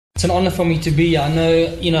It's an honour for me to be here. I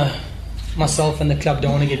know, myself and the club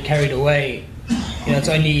don't want to get carried away. It's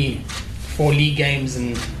only 4 league games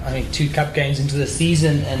and I think 2 cup games into the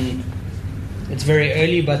season, and it's very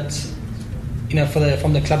early. But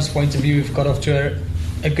from the club's point of view, we've got off to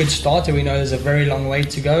a good start. We know there's a very long way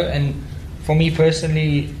to go, and for me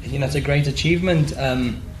personally, it's a great achievement.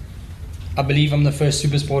 I believe I'm the first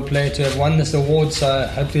SuperSport player to have won this award, so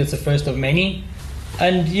hopefully it's the first of many.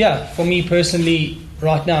 And for me personally,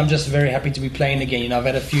 right now I'm just very happy to be playing again. I've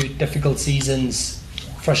had a few difficult seasons,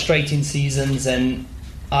 frustrating seasons, and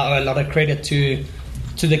I owe a lot of credit to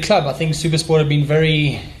the club. I think SuperSport have been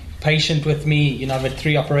very patient with me. I've had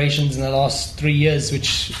 3 operations in the last 3 years,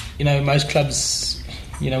 which most clubs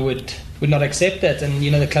would not accept that, and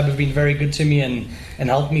the club have been very good to me and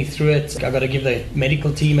helped me through it. I've got to give the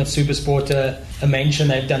medical team at SuperSport a mention.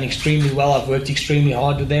 They've done extremely well. I've worked extremely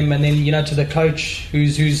hard with them, and then to the coach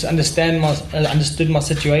who's understood my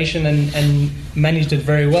situation and managed it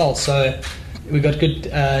very well. So we've got good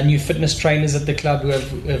new fitness trainers at the club who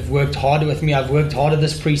have worked harder with me. I've worked harder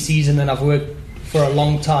this pre-season than I've worked for a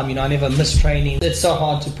long time. I never miss training. It's so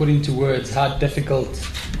hard to put into words how difficult,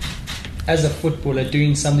 as a footballer,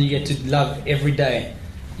 doing something you get to love every day,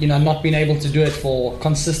 not being able to do it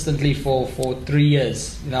consistently for 3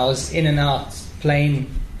 years. I was in and out, playing,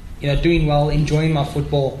 doing well, enjoying my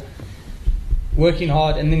football, working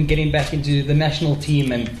hard, and then getting back into the national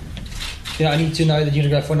team. And I need to know that you're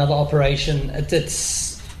going to go for another operation.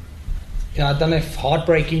 It's I don't know if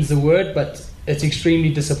heartbreaking is the word, but it's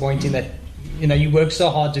extremely disappointing that you work so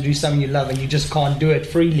hard to do something you love and you just can't do it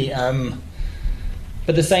freely.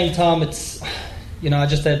 But at the same time, it's I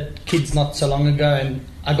just had kids not so long ago, and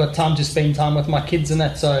I got time to spend time with my kids and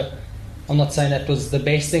that. So I'm not saying that was the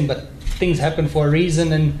best thing, but things happen for a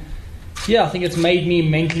reason. And I think it's made me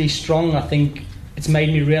mentally strong. I think it's made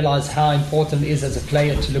me realise how important it is as a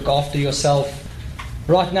player to look after yourself.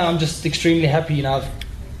 Right now, I'm just extremely happy. I've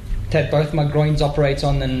had both my groins operated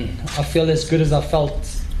on, and I feel as good as I've felt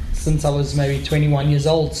since I was maybe 21 years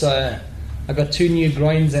old. So I got 2 new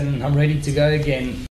groins, and I'm ready to go again.